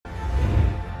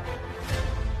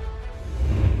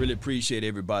Really appreciate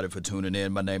everybody for tuning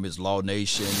in. My name is Law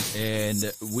Nation,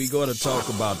 and we're going to talk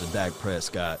about the Dak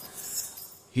Prescott.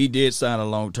 He did sign a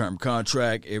long-term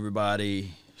contract.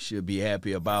 Everybody should be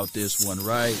happy about this one,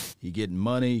 right? He getting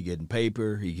money, he getting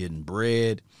paper, he getting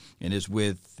bread, and it's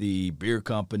with the beer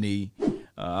company.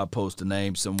 I'll post the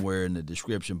name somewhere in the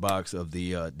description box of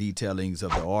the detailings of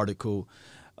the article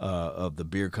of the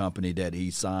beer company that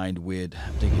he signed with. I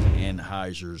think it's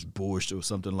Anheuser-Busch or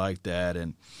something like that,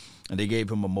 and they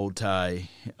gave him a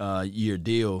multi-year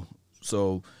deal,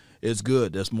 so it's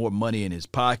good. There's more money in his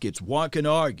pockets. One can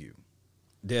argue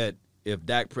that if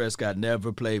Dak Prescott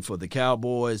never played for the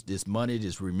Cowboys, this money,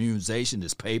 this remuneration,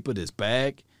 this paper, this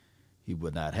bag, he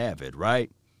would not have it, right?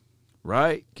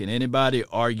 Right? Can anybody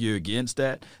argue against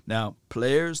that? Now,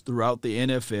 players throughout the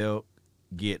NFL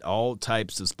get all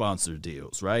types of sponsor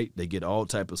deals, right? They get all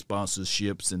type of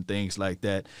sponsorships and things like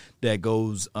that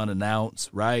goes unannounced,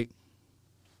 right?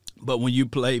 But when you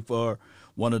play for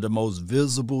one of the most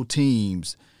visible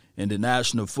teams in the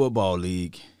National Football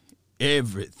League,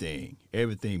 everything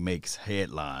makes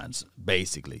headlines,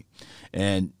 basically.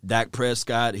 And Dak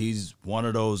Prescott, he's one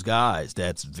of those guys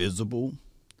that's visible,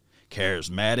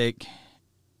 charismatic,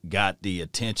 got the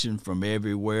attention from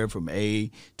everywhere, from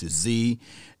A to Z,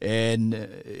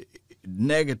 and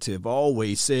negative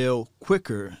always sell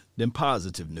quicker than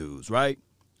positive news, right?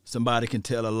 Somebody can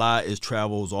tell a lie, it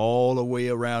travels all the way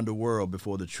around the world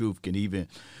before the truth can even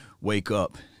wake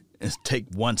up and take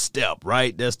one step,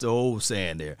 right? That's the old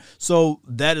saying there. So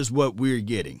that is what we're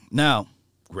getting. Now,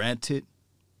 granted,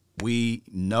 we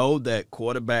know that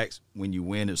quarterbacks, when you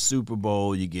win a Super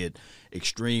Bowl, you get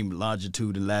extreme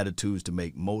longitude and latitudes to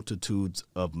make multitudes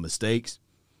of mistakes.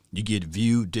 You get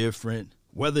viewed different,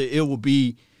 whether it will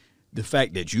be the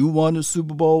fact that you won the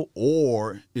Super Bowl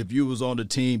or if you was on the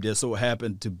team that so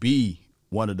happened to be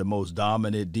one of the most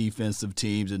dominant defensive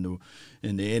teams in the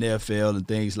NFL and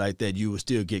things like that, you would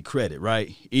still get credit,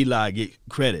 right? Eli get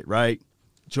credit, right?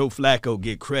 Joe Flacco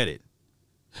get credit.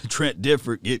 Trent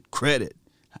Difford get credit.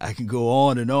 I can go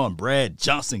on and on. Brad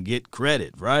Johnson get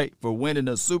credit, right, for winning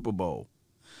a Super Bowl.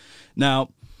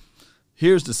 Now,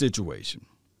 here's the situation.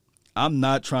 I'm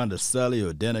not trying to sully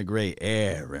or denigrate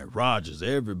Aaron Rodgers.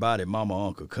 Everybody, mama,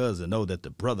 uncle, cousin, know that the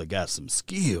brother got some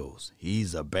skills.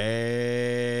 He's a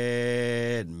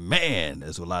bad man,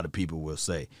 as a lot of people will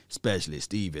say, especially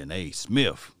Stephen A.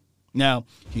 Smith. Now,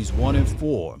 he's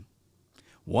 1-4.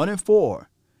 1-4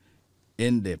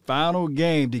 in the final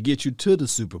game to get you to the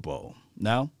Super Bowl.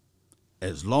 Now,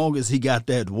 as long as he got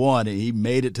that one and he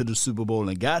made it to the Super Bowl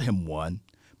and got him one,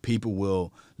 people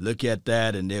will look at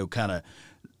that and they'll kind of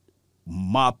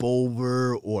mop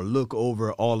over or look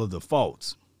over all of the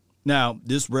faults. Now,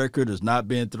 this record has not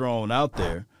been thrown out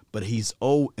there, but he's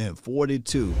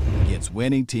 0-42 against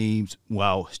winning teams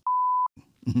while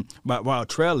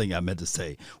trailing,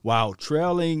 while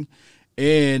trailing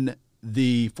in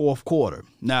the fourth quarter.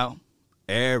 Now,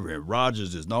 Aaron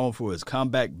Rodgers is known for his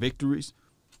comeback victories,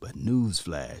 but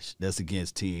newsflash, that's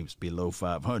against teams below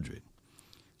 500.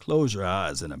 Close your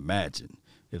eyes and imagine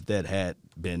if that had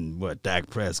been, Dak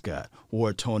Prescott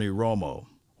or Tony Romo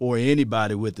or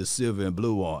anybody with the silver and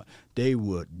blue on, they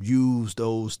would use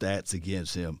those stats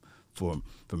against him from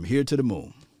here to the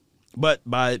moon. But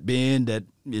by it being that,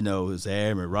 it's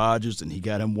Aaron Rodgers and he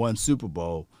got him one Super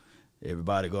Bowl,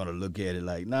 everybody going to look at it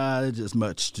like, there's just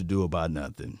much to do about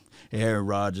nothing. Aaron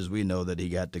Rodgers, we know that he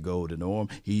got the golden arm.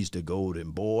 He's the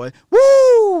golden boy.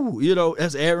 Woo!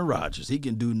 That's Aaron Rodgers. He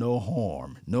can do no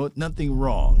harm, nothing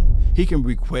wrong. He can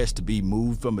request to be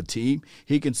moved from a team.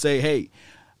 He can say, hey,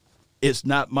 it's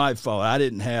not my fault. I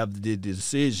didn't have the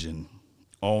decision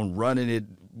on running it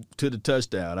to the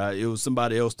touchdown. It was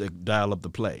somebody else that dialed up the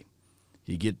play.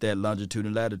 He get that longitude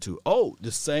and latitude. Oh,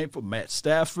 the same for Matt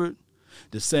Stafford.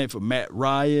 The same for Matt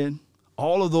Ryan.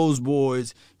 All of those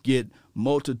boys get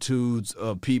multitudes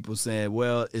of people saying,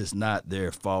 well, it's not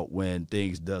their fault when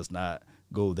things does not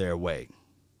go their way.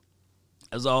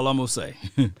 That's all I'm going to say.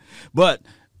 But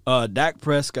Dak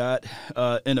Prescott,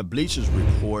 in a Bleachers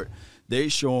report, they're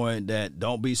showing that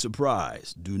don't be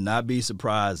surprised. Do not be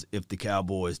surprised if the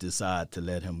Cowboys decide to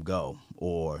let him go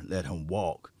or let him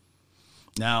walk.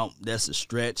 Now, that's a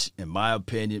stretch, in my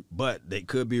opinion, but they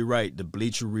could be right. The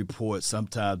Bleacher Report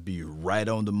sometimes be right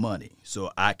on the money.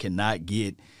 So I cannot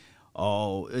get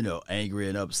all, angry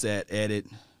and upset at it.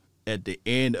 At the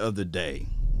end of the day,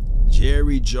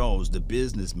 Jerry Jones, the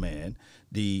businessman,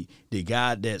 the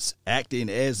guy that's acting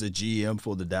as a GM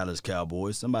for the Dallas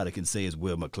Cowboys, somebody can say it's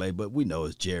Will McClay, but we know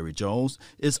it's Jerry Jones.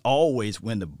 It's always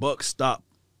when the buck stop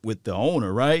with the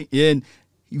owner, right? And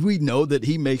we know that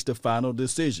he makes the final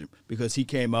decision because he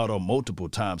came out on multiple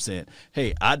times saying,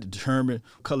 hey, I determine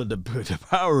what color the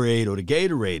Powerade or the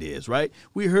Gatorade is, right?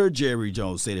 We heard Jerry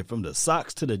Jones say that from the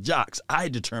socks to the jocks, I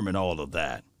determine all of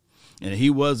that. And he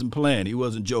wasn't playing. He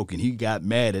wasn't joking. He got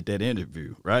mad at that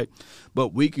interview, right?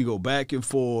 But we can go back and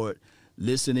forth,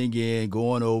 listening in,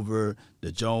 going over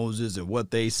the Joneses and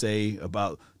what they say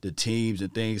about the teams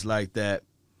and things like that.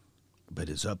 But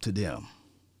it's up to them.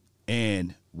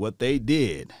 And what they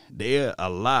did, they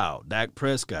allowed Dak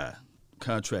Prescott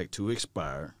contract to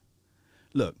expire.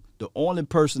 Look, the only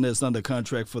person that's under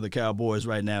contract for the Cowboys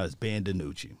right now is Ben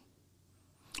DiNucci.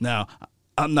 Now,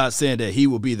 I'm not saying that he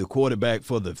will be the quarterback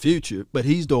for the future, but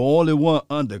he's the only one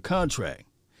under contract.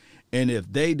 And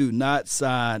if they do not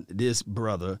sign this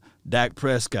brother, Dak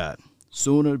Prescott,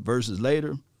 sooner versus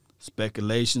later,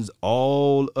 speculations,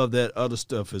 all of that other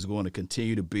stuff is going to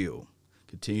continue to build.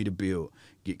 Continue to build,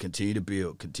 continue to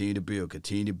build, continue to build,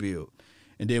 continue to build.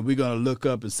 And then we're going to look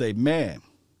up and say, man,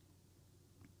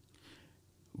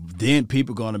 then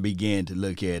people are going to begin to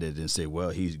look at it and say,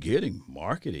 well, he's getting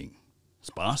marketing,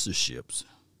 sponsorships.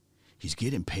 He's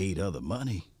getting paid other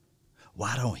money.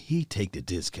 Why don't he take the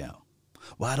discount?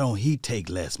 Why don't he take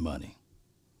less money?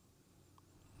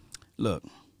 Look,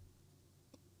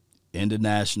 in the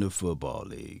National Football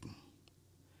League,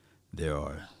 there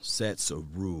are sets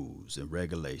of rules and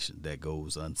regulations that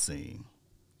goes unseen.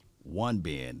 One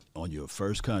being on your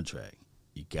first contract,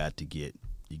 you got to get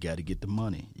the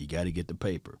money. You got to get the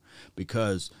paper.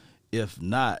 Because if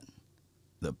not,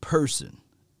 the person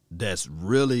that's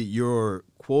really your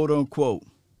quote-unquote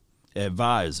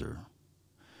advisor,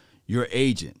 your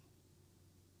agent,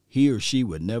 he or she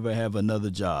would never have another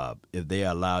job if they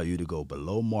allow you to go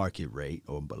below market rate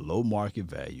or below market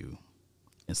value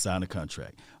and sign a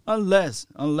contract. Unless,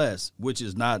 which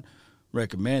is not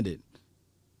recommended,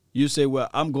 you say, well,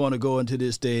 I'm going to go into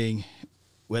this thing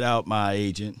without my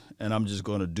agent, and I'm just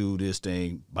going to do this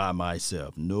thing by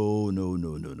myself. No.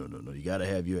 You got to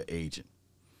have your agent.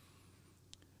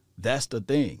 That's the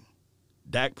thing.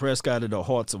 Dak Prescott of the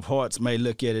hearts of hearts may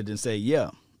look at it and say, yeah,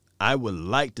 I would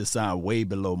like to sign way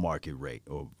below market rate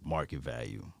or market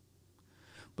value.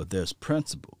 But there's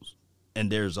principles,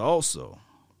 and there's also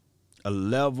a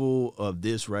level of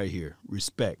this right here,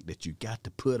 respect, that you got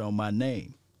to put on my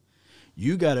name.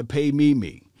 You got to pay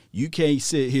me. You can't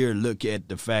sit here and look at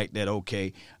the fact that,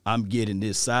 okay, I'm getting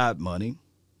this side money.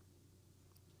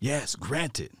 Yes,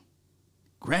 granted.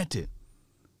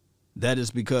 That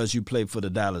is because you play for the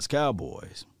Dallas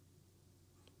Cowboys.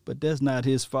 But that's not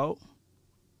his fault.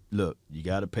 Look, you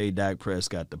got to pay Dak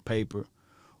Prescott the paper,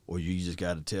 or you just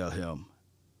got to tell him,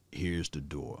 here's the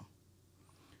door.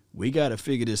 We got to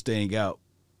figure this thing out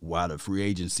while the free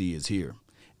agency is here.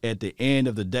 At the end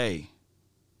of the day,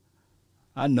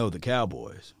 I know the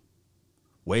Cowboys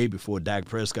way before Dak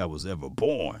Prescott was ever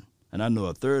born, and I know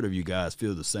a third of you guys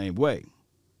feel the same way.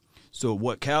 So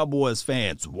what Cowboys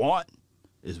fans want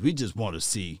is we just want to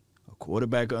see a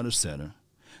quarterback under center,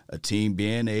 a team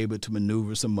being able to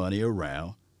maneuver some money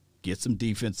around, get some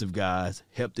defensive guys,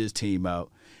 help this team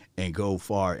out, and go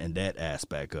far in that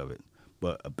aspect of it.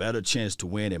 But a better chance to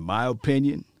win, in my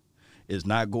opinion, is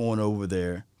not going over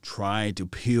there trying to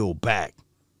peel back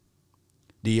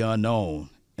the unknown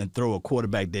and throw a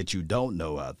quarterback that you don't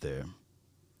know out there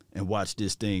and watch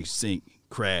this thing sink,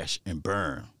 crash, and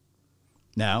burn.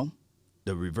 Now,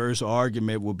 the reverse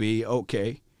argument will be,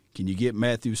 okay, can you get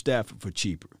Matthew Stafford for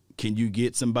cheaper? Can you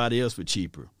get somebody else for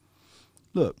cheaper?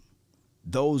 Look,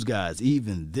 those guys,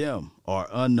 even them, are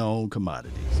unknown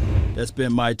commodities. That's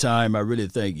been my time. I really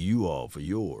thank you all for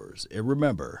yours. And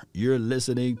remember, you're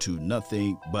listening to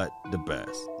nothing but the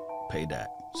best. Pay Dak.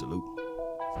 Salute.